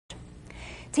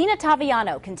Tina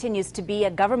Taviano continues to be a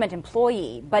government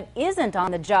employee, but isn't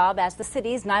on the job as the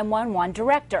city's 911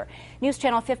 director. News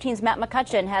Channel 15's Matt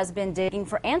McCutcheon has been digging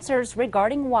for answers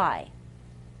regarding why.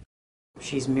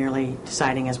 She's merely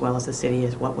deciding, as well as the city,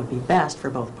 is what would be best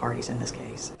for both parties in this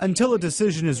case. Until a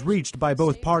decision is reached by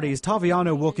both parties,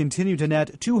 Taviano will continue to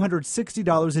net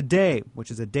 $260 a day, which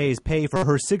is a day's pay for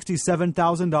her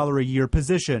 $67,000 a year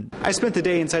position. I spent the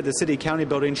day inside the city county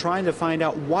building trying to find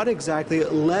out what exactly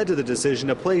led to the decision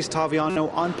to place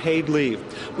Taviano on paid leave.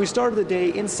 We started the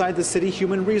day inside the city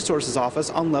human resources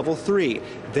office on level 3.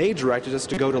 They directed us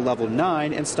to go to level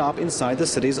 9 and stop inside the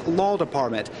city's law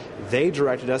department. They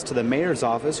directed us to the mayor's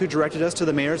office, who directed us to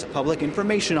the mayor's public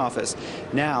information office.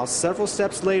 Now, several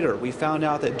steps later, we found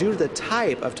out that due to the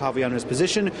type of Taviano's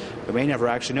position, we may never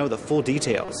actually know the full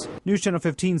details. News Channel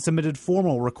 15 submitted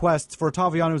formal requests for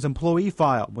Taviano's employee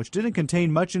file, which didn't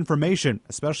contain much information,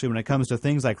 especially when it comes to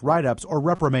things like write-ups or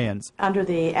reprimands. Under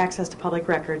the access to public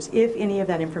records, if any of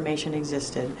that information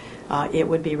existed, it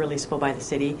would be releasable by the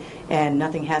city, and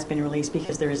nothing has been released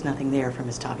because there is nothing there for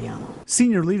Ms. Taviano.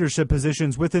 Senior leadership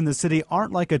positions within the city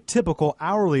aren't like a typical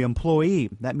hourly employee.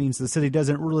 That means the city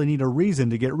doesn't really need a reason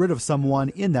to get rid of someone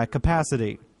in that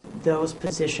capacity. Those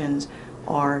positions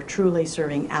are truly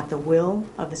serving at the will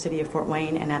of the city of Fort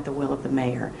Wayne and at the will of the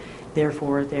mayor.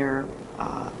 Therefore, they're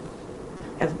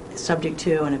subject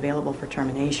to and available for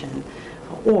termination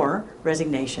or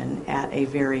resignation at a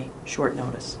very short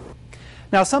notice.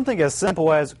 Now, something as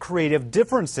simple as creative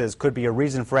differences could be a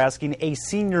reason for asking a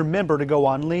senior member to go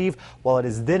on leave, while it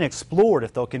is then explored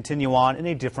if they'll continue on in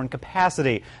a different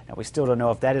capacity. Now, we still don't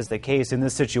know if that is the case in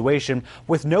this situation.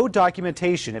 With no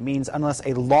documentation, it means unless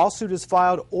a lawsuit is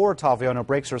filed or Taviano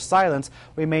breaks her silence,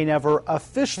 we may never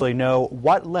officially know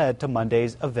what led to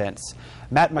Monday's events.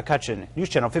 Matt McCutcheon, News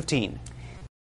Channel 15.